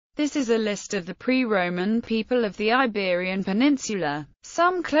This is a list of the pre-Roman people of the Iberian Peninsula.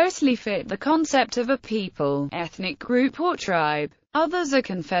 Some closely fit the concept of a people, ethnic group or tribe. Others are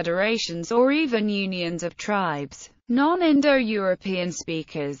confederations or even unions of tribes. Non-Indo-European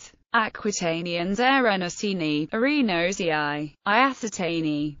speakers: Aquitanians, Arenosini, Arenosii,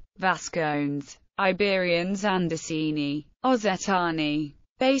 Iacetani, Vascones, Iberians, Andesini, Ozetani,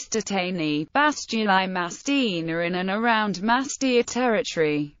 Bastatani, Bastuli, Mastina in and around Mastia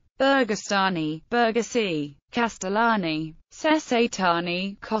territory, Burgastani, Burgasi, Castellani,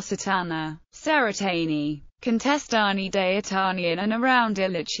 Cesatani, Cositana, Seretani, Contestani, Deitani in and around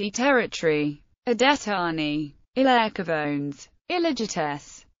Ilici territory, Adetani, Ilercavones,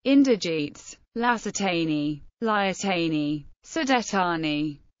 Iligites, Indigetes, Lasitani, Liatani,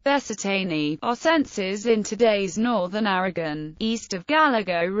 Sudetani, Besitani, Osenses in today's northern Aragon, east of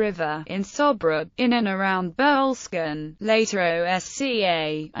Gallego River, in Sobrub, in and around Bolscan, later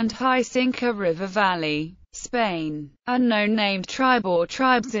Osca, and High Cinca River Valley, Spain. Unknown named tribe or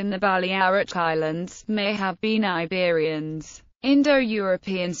tribes in the Balearic Islands may have been Iberians.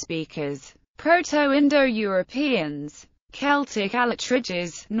 Indo-European speakers: Proto-Indo-Europeans, Celtic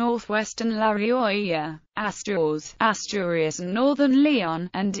Alatriges, northwestern La Rioja, Asturias and northern Leon,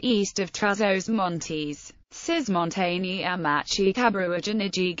 and east of Trasos Montes, Cismontani, Amachi,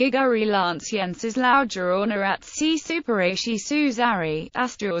 Cabruajanigi, Gigari, Lancienses, Laugerona, at C. Superaci, Susari,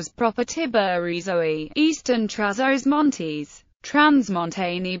 Astures proper, Tiberizoe, eastern Trasos Montes,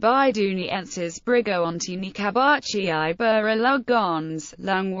 Transmontani, Bidunienses, Brigontini, Cabaci, Ibera, Lugons,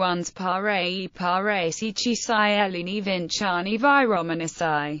 Lunguans, Parei, Paresici, Cielini, Vinciani,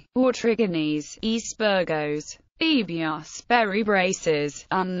 Viromanici, Ortriganese, East Burgos, Bebios, Berry Braces,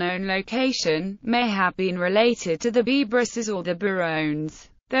 unknown location, may have been related to the Bebrisses or the Barones.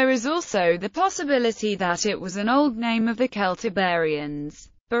 There is also the possibility that it was an old name of the Celtiberians.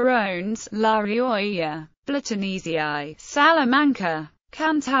 Barones, La Rioja, Blatonesi, Salamanca,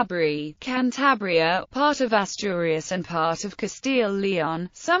 Cantabria, part of Asturias and part of Castile-Leon.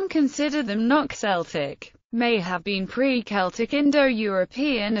 Some consider them not Celtic. May have been pre-Celtic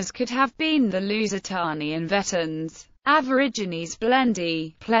Indo-European, as could have been the Lusitani Vetans, Aborigines,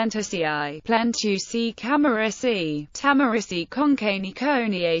 Blendi, Plentusii, Plentusi, Camarisi, Tamarisi, Concani,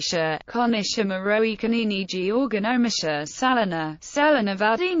 Coniatia, Conisha, Maroi, Caninigi, Organomisha, Salina,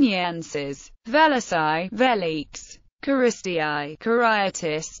 Vadinienses, Velasai, Velix, Caristii,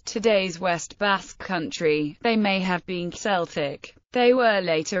 Carietis, today's West Basque Country. They may have been Celtic. They were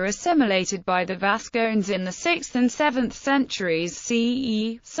later assimilated by the Vascones in the 6th and 7th centuries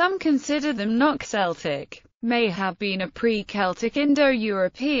CE. Some consider them not Celtic. May have been a pre-Celtic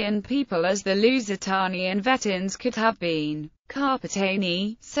Indo-European people, as the Lusitani and Vetins could have been.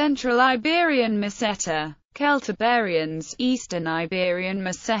 Carpetani, Central Iberian Meseta, Celtiberians, Eastern Iberian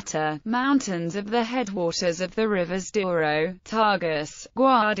Meseta, mountains of the headwaters of the rivers Douro, Tagus,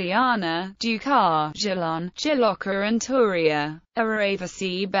 Guadiana, Ducar, Gilon, Chiloca and Turia,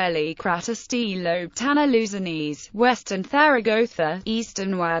 Aravasi, Belli, Cratastilo, Tanaluzanese, Western Zaragoza,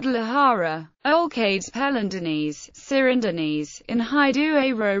 Eastern Guadalajara, Olcades, Pelandonese, Cirindanese, in high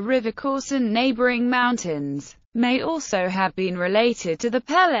Duero River course and neighboring mountains. May also have been related to the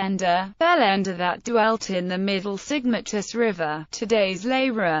Pelenda that dwelt in the middle Sigmatus River, today's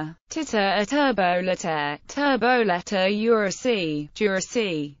Leyra, Tita, Turboleta,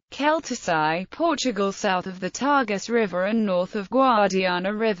 Juracy, Celtici, Portugal, south of the Tagus River and north of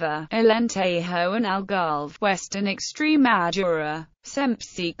Guadiana River, Alentejo and Algarve, western Extremadura,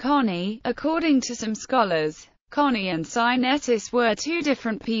 Sempsi, Coni. According to some scholars, Coni and Sinetis were two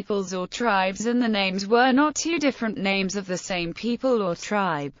different peoples or tribes, and the names were not two different names of the same people or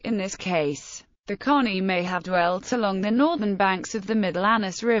tribe. In this case, the Coni may have dwelt along the northern banks of the Middle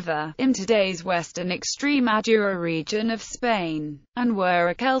Anus River, in today's western Extremadura region of Spain, and were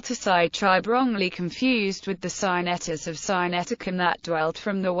a Celticide tribe wrongly confused with the Sinetis of Sineticum that dwelt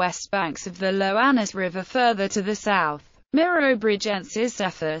from the west banks of the Low Anus River further to the south. Mirobridgensis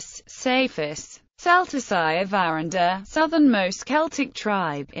Cephas, Celtici of Aranda, southernmost Celtic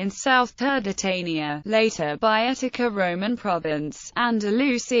tribe, in South Turdetania, later Boeotica Roman province,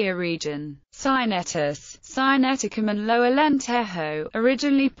 Andalusia region. Sinetus, Sineticum and Lower Lentejo,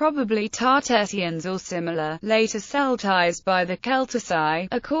 originally probably Tartessians or similar, later Celtized by the Celtici.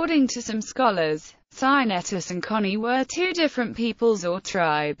 According to some scholars, Sinetus and Coni were two different peoples or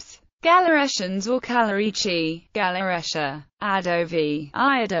tribes. Galaretians or Calarici, Galaretia, Adovi,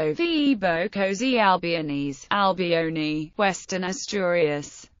 Iodovi, Bocosi, Albionese, Albioni, Western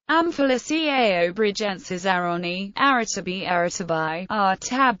Asturias, Amphiliciae Aroni, Aritabi Aritabi,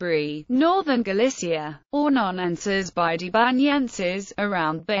 Artabri, Northern Galicia, Ornonenses Bidibanienses,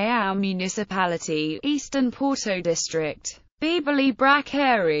 around Baião Municipality, Eastern Porto District. Bibili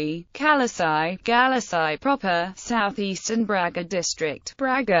Bracari, Galisai proper, Southeastern Braga District,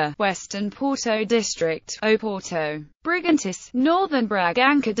 Braga, Western Porto District, Oporto. Brigantis, Northern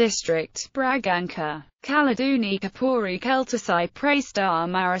Bragança District, Bragança. Caledoni Capori Celtici Praestar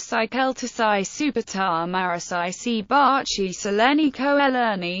Marasai Celtici Supertar Marasai C. Barchi Saleni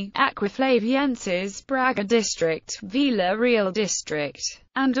Coelerni, Aquaflavienses, Braga District, Vila Real District,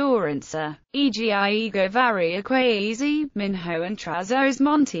 and Orense, Ego Varia Quaesi, Minho and Trás os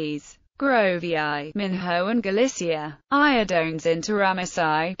Montes. Grovii, Minho and Galicia, Iodones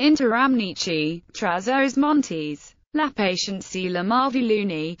Interamicai, Interamnici, Trás os Montes. La Patience La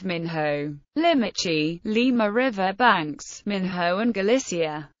Marviluni, Minho. Limici, Lima River Banks, Minho and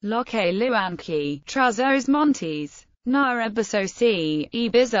Galicia. Loque Luanqui, Trás os Montes. Narabasosi,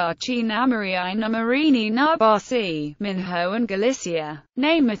 Ibizarchi Namarii Namarini Nabasi, Minho and Galicia.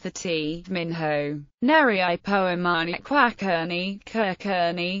 Namathati, Minho. Nerii Poemani Quakerni,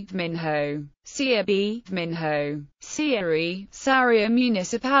 Minho. Siabi, Minho. Siari, Saria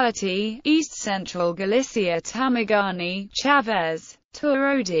Municipality, East Central Galicia Tamagani, Chavez,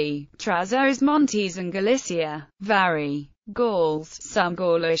 Torodi, Trás os Montes and Galicia. Vari. Gauls. Some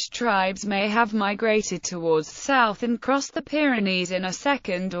Gaulish tribes may have migrated towards the south and crossed the Pyrenees in a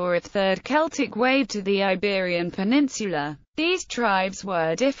second or a third Celtic wave to the Iberian Peninsula. These tribes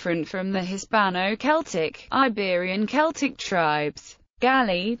were different from the Hispano-Celtic, Iberian Celtic tribes.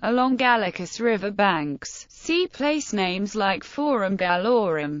 Galli, along Gallicus river banks. See place names like Forum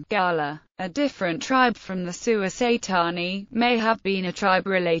Gallorum, Gala. A different tribe from the Suesatani, may have been a tribe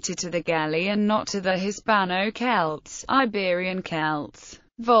related to the Galli and not to the Hispano-Celts, Iberian Celts.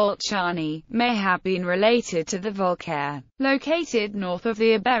 Volcani, may have been related to the Volcae, located north of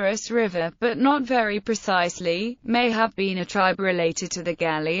the Iberus River, but not very precisely, may have been a tribe related to the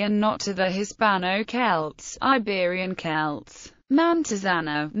Galli and not to the Hispano-Celts, Iberian Celts.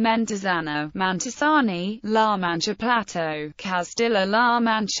 Montezano, Mantisani, La Mancha Plateau, Castilla-La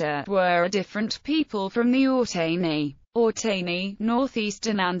Mancha, were a different people from the Ortani,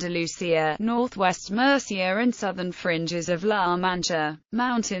 northeastern Andalusia, northwest Murcia and southern fringes of La Mancha,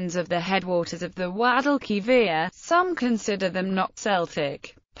 mountains of the headwaters of the Guadalquivir. Some consider them not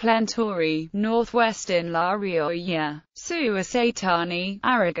Celtic. Plentori, northwestern La Rioja, Suesatani,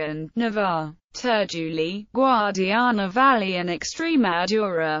 Aragon, Navarre. Terjuli, Guadiana Valley and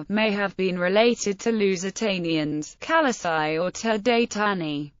Extremadura, may have been related to Lusitanians, Calisai or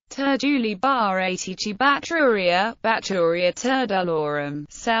Terdatani. Terjuli Baratici Baturia Terdalorum,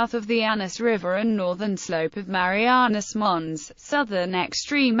 south of the Anus River and northern slope of Marianas Mons, southern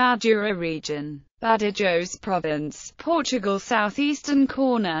Extremadura region. Badajoz Province, Portugal southeastern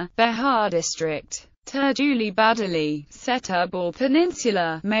corner, Bejar District. Terjuli Badali, Setúbal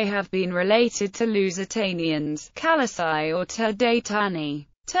Peninsula, may have been related to Lusitanians, Calisai or Terdatani.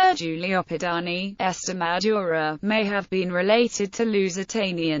 Terjuli Opidani, Estremadura, may have been related to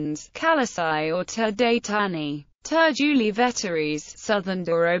Lusitanians, Calisai or Terdatani. Terjuli Veteries, southern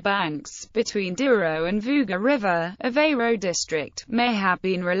Douro banks, between Douro and Vuga River, Aveiro District, may have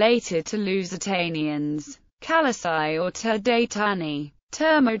been related to Lusitanians, Calisai or Terdatani.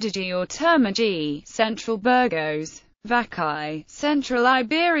 Termodigi or Termagi, Central Burgos. Vacai, Central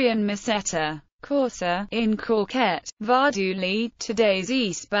Iberian Meseta. Corsa, in Corquet. Varduli, today's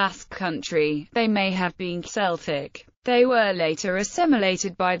East Basque Country. They may have been Celtic. They were later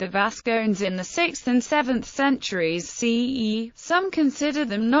assimilated by the Vascones in the 6th and 7th centuries CE. Some consider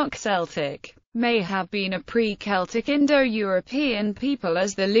them not Celtic. May have been a pre-Celtic Indo-European people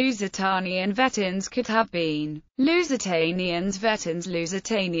as the Lusitani and Vetins could have been. Lusitanians, Vetins,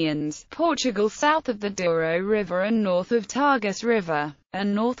 Lusitanians, Portugal south of the Douro River and north of Tagus River,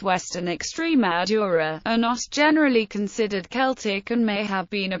 and northwestern Extremadura, are not generally considered Celtic and may have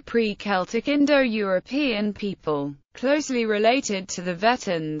been a pre-Celtic Indo-European people, closely related to the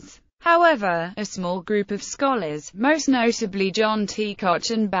Vetins. However, a small group of scholars, most notably John T.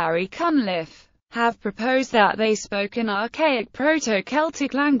 Koch and Barry Cunliffe, have proposed that they spoke an archaic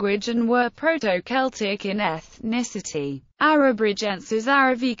Proto-Celtic language and were Proto-Celtic in ethnicity. Arabrigenses,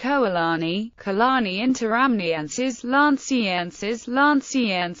 Aravi Coalani, Kalani Interamnienses, Lancienses,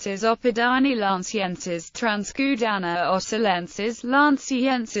 Opidani Lancienses, Transcudana Ossolenses,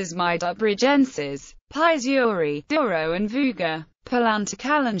 Lancienses, Midabrigenses, Paisiori, Douro and Vuga.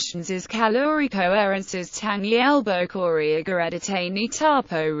 Palantacalenses, Caloricoerenses, Tangi Elbo Coria Gareditani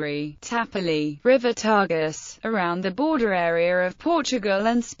Tarpori, Tapali, River Tagus. around the border area of Portugal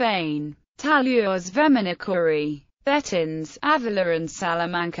and Spain. Talures Veminicuri. Bettins, Avila and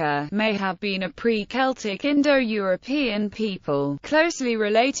Salamanca, may have been a pre-Celtic Indo-European people, closely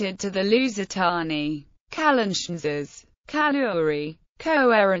related to the Lusitani. Calanchenzes. Caluri.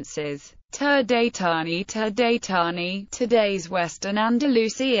 Coerences. Turdetani, today's Western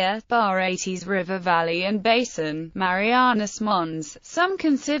Andalusia, Baretes River Valley and Basin, Marianas Mons, some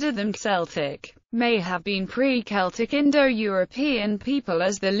consider them Celtic, may have been pre-Celtic Indo-European people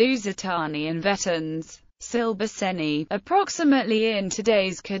as the Lusitani and Vettans. Silbaceni, approximately in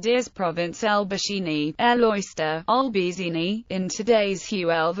today's Cadiz province. Elbacini, Eloister, Olbizini, in today's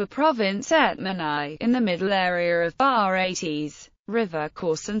Huelva province. Etmanai, in the middle area of Baretes River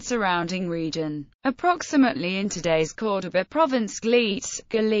course and surrounding region, approximately in today's Córdoba province. Gleets,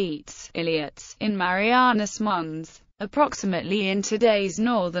 Iliots, in Marianas Mons, approximately in today's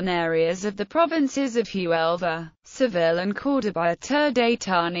northern areas of the provinces of Huelva, Seville and Córdoba.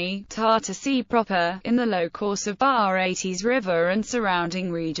 Turdetani, Tartary proper, in the low course of Baretes River and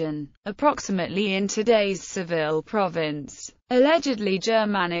surrounding region, approximately in today's Seville province. Allegedly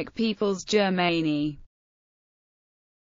Germanic peoples. Germani,